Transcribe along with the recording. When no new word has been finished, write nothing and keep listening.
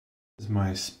This is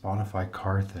my Spotify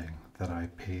carthing that I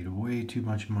paid way too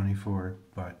much money for,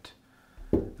 but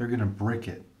they're gonna brick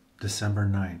it December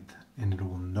 9th and it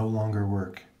will no longer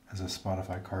work as a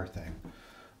Spotify carthing.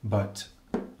 But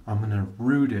I'm gonna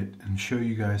root it and show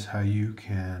you guys how you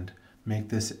can make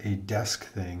this a desk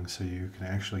thing so you can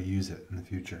actually use it in the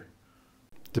future.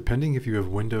 Depending if you have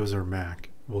Windows or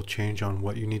Mac will change on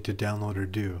what you need to download or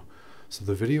do. So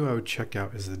the video I would check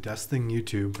out is the DeskThing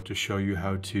YouTube to show you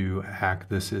how to hack.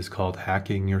 This is called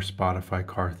Hacking Your Spotify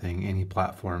Carthing Any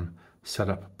Platform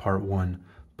Setup Part 1,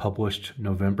 published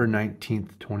November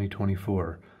 19th,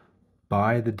 2024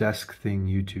 by the DeskThing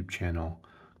YouTube channel.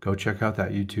 Go check out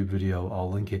that YouTube video.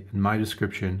 I'll link it in my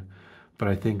description. But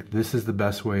I think this is the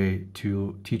best way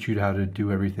to teach you how to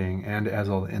do everything, and it has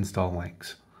all the install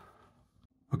links.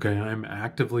 Okay, I'm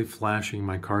actively flashing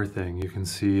my carthing. You can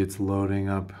see it's loading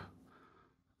up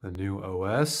the new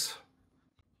OS.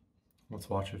 Let's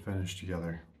watch it finish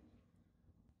together.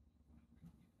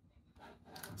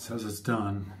 It says it's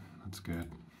done. That's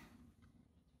good.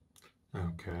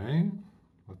 Okay,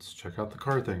 let's check out the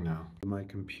carthing now. My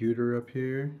computer up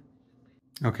here.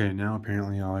 Okay, now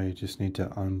apparently I just need to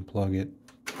unplug it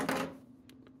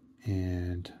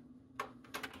and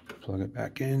plug it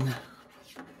back in.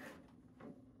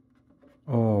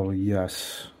 Oh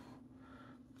yes,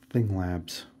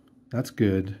 ThingLabs. That's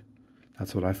good.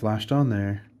 That's what I flashed on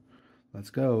there. Let's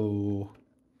go.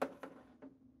 So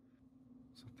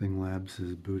ThingLabs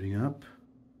is booting up.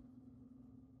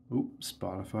 Oops,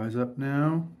 Spotify's up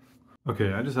now.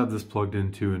 Okay, I just have this plugged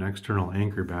into an external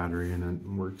Anchor battery and it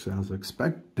works as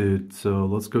expected. So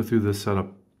let's go through this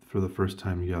setup for the first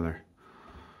time together.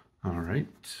 All right.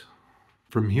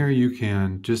 From here you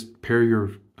can just pair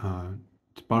your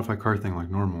Spotify carthing like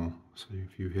normal. So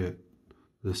if you hit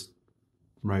this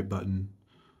right button,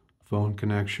 phone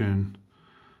connection,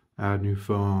 add new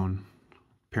phone,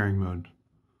 pairing mode,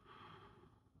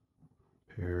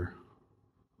 pair.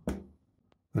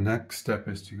 The next step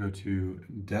is to go to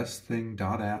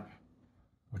deskthing.app,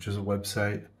 which is a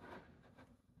website,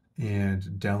 and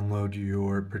download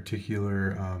your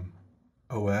particular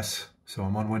OS. So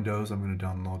I'm on Windows, I'm going to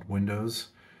download Windows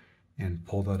and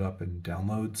pull that up in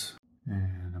downloads.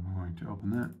 And I'm going to open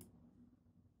that.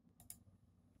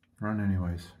 Run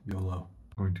anyways, YOLO.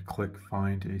 I'm going to click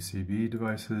Find ACB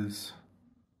Devices.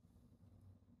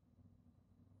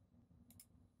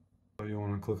 So you'll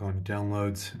want to click on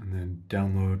Downloads and then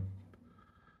Download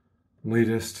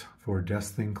Latest for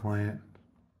DeskThing Client.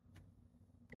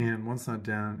 And once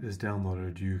that is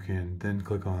downloaded, you can then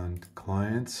click on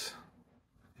Clients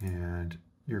and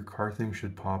your carthing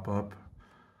should pop up.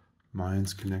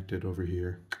 Mine's connected over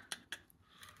here.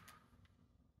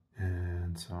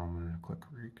 And so I'm going to click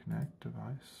Reconnect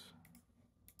Device.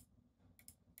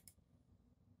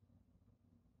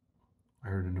 I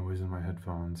heard a noise in my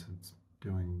headphones. It's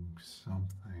doing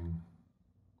something.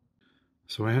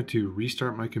 So I had to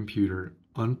restart my computer,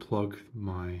 unplug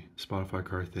my Spotify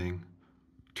carthing,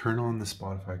 turn on the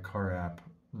Spotify car app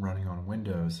running on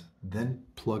Windows, then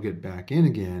plug it back in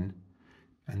again,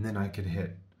 and then I could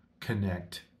hit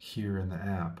Connect here in the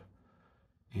app.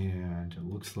 And it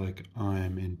looks like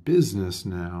I'm in business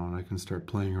now and I can start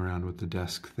playing around with the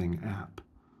DeskThing app.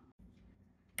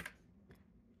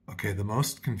 Okay, the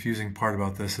most confusing part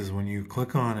about this is when you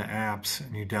click on apps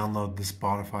and you download the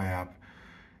Spotify app,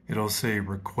 it'll say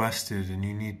requested and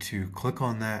you need to click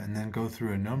on that and then go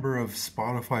through a number of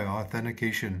Spotify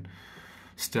authentication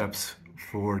steps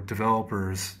for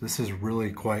developers. This is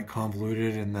really quite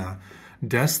convoluted and the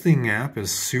DeskThing app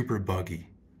is super buggy.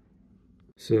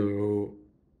 So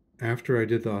after I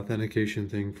did the authentication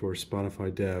thing for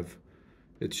Spotify Dev,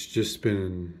 it's just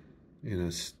been in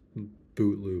a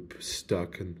boot loop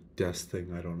stuck in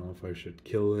DeskThing. I don't know if I should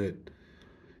kill it.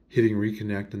 Hitting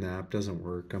reconnect and the app doesn't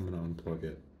work. I'm going to unplug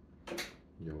it.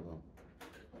 YOLO.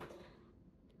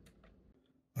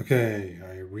 Okay,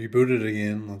 I rebooted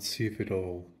again. Let's see if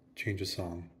it'll change a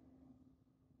song.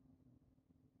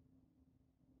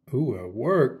 Ooh, it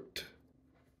worked.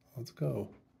 Let's go.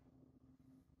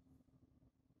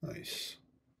 Nice.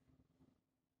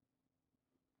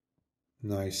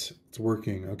 Nice. It's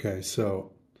working. Okay,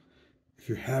 so if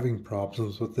you're having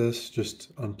problems with this,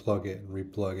 just unplug it and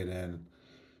replug it in,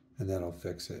 and that'll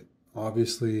fix it.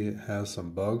 Obviously, it has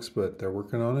some bugs, but they're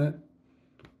working on it.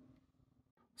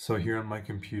 So here on my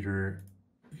computer,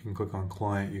 you can click on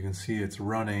Client. You can see it's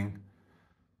running,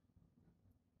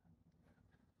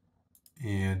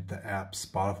 and the app,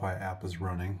 Spotify app, is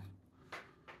running,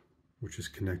 which is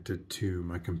connected to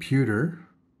my computer.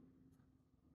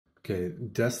 Okay,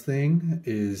 DeskThing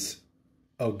is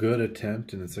a good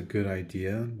attempt and it's a good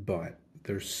idea, but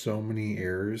there's so many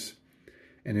errors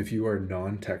And if you are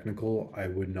non-technical, I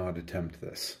would not attempt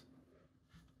this.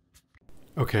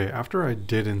 Okay, after I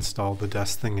did install the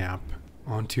DeskThing app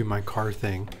onto my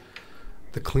carthing,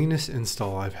 the cleanest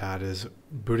install I've had is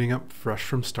booting up fresh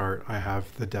from start. I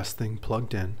have the DeskThing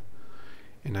plugged in,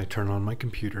 and I turn on my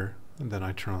computer, and then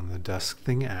I turn on the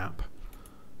DeskThing app,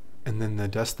 and then the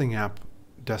DeskThing app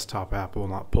desktop app will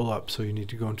not pull up, so you need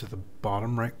to go into the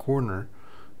bottom right corner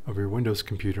of your Windows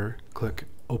computer, click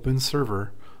Open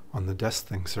Server on the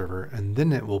DeskThing server, and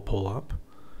then it will pull up,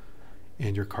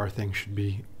 and your carthing should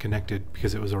be connected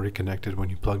because it was already connected when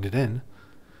you plugged it in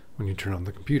when you turn on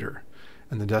the computer.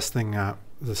 And the DeskThing app,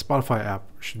 the Spotify app,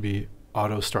 should be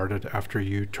auto started after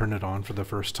you turn it on for the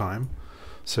first time.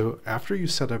 So after you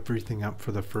set everything up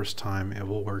for the first time, it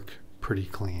will work pretty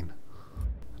clean.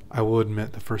 I will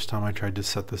admit, the first time I tried to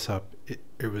set this up,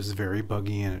 it was very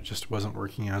buggy and it just wasn't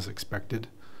working as expected.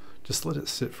 Just let it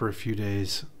sit for a few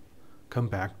days, come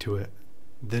back to it,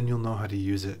 then you'll know how to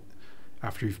use it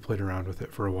after you've played around with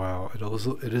it for a while.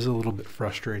 It is a little bit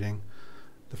frustrating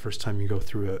the first time you go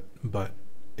through it, but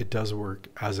it does work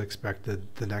as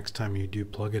expected the next time you do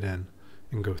plug it in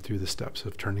and go through the steps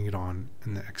of turning it on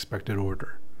in the expected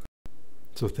order.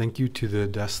 So thank you to the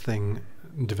DeskThing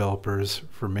developers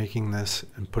for making this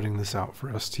and putting this out for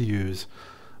us to use.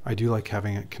 I do like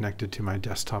having it connected to my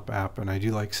desktop app, and I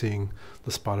do like seeing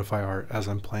the Spotify art as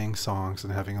I'm playing songs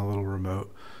and having a little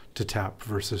remote to tap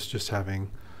versus just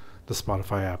having the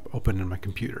Spotify app open in my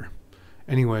computer.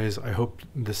 Anyways, I hope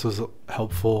this was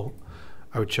helpful.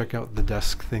 I would check out the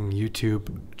DeskThing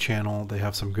YouTube channel. They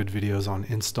have some good videos on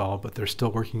install, but they're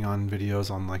still working on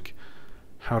videos on like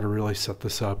how to really set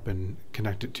this up and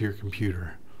connect it to your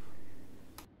computer.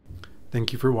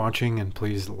 Thank you for watching, and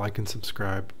please like and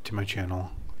subscribe to my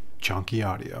channel, Chonky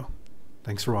Audio.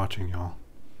 Thanks for watching, y'all.